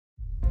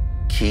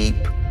Keep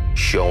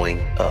showing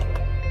up.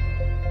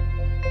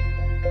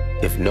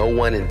 If no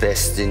one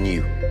invests in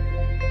you,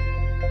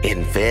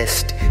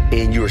 invest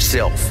in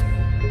yourself.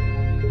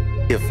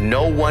 If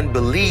no one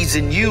believes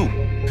in you,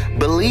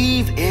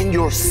 believe in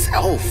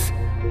yourself.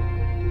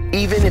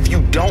 Even if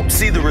you don't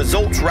see the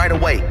results right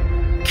away,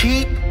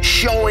 keep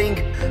showing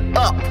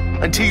up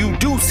until you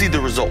do see the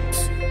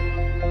results.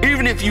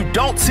 Even if you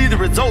don't see the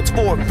results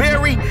for a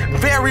very,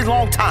 very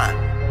long time,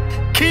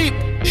 keep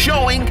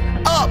showing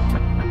up.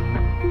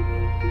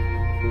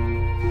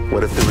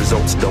 What if the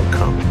results don't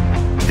come?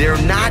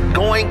 They're not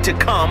going to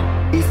come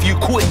if you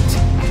quit.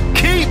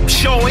 Keep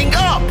showing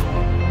up.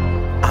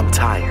 I'm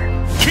tired.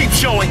 Keep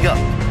showing up.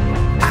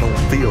 I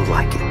don't feel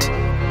like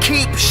it.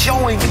 Keep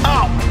showing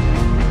up.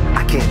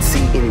 I can't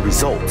see any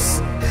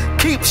results.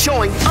 Keep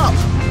showing up.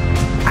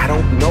 I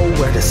don't know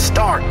where to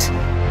start.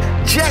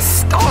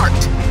 Just start.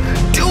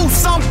 Do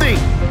something.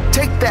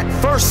 Take that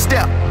first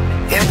step.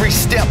 Every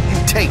step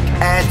you take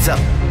adds up.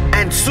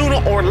 And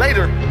sooner or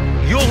later,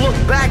 you'll look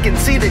back and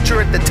see that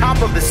you're at the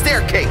top of the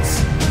staircase.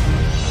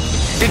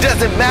 It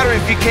doesn't matter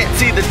if you can't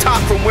see the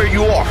top from where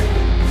you are.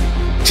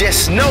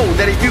 Just know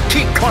that if you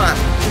keep climbing,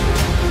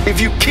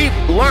 if you keep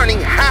learning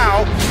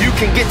how you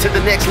can get to the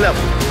next level,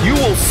 you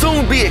will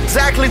soon be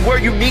exactly where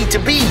you need to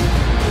be.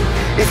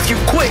 If you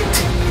quit,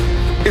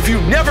 if you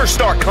never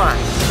start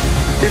climbing,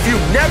 if you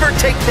never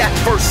take that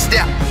first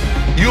step,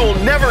 you'll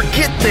never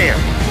get there,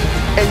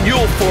 and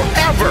you'll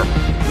forever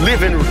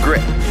live in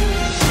regret.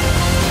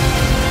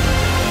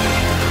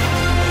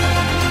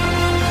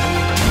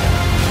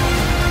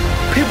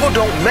 People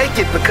don't make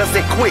it because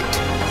they quit.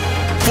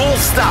 Full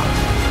stop.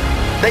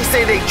 They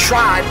say they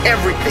tried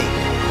everything.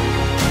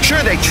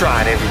 Sure, they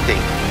tried everything.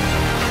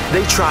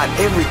 They tried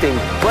everything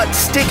but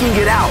sticking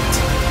it out.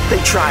 They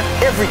tried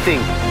everything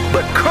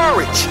but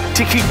courage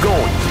to keep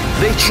going.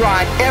 They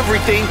tried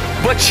everything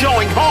but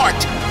showing heart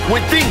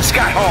when things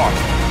got hard.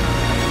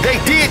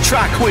 They did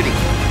try quitting.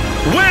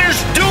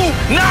 Winners do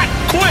not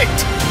quit.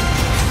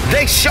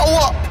 They show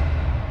up.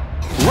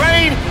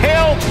 Rain,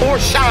 hail, or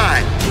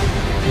shine.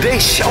 They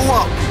show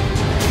up.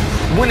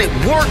 When it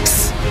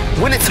works,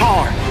 when it's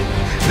hard.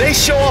 They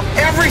show up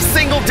every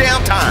single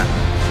damn time.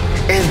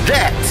 And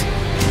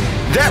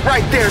that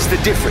right there is the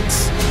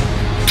difference.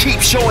 Keep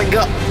showing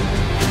up.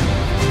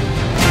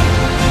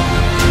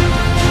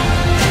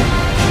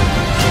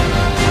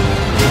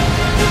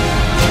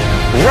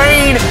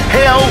 Rain,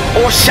 hail,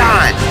 or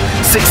shine,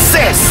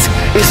 success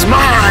is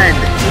mine.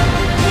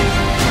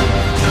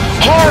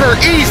 Hard or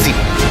easy,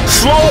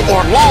 slow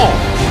or long,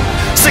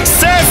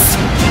 success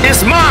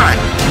is mine.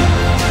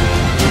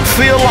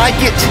 Feel like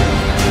it,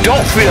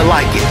 don't feel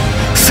like it.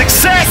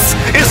 Success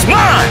is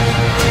mine.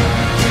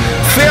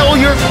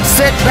 Failure,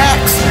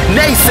 setbacks,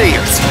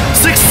 naysayers,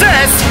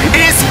 success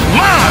is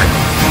mine.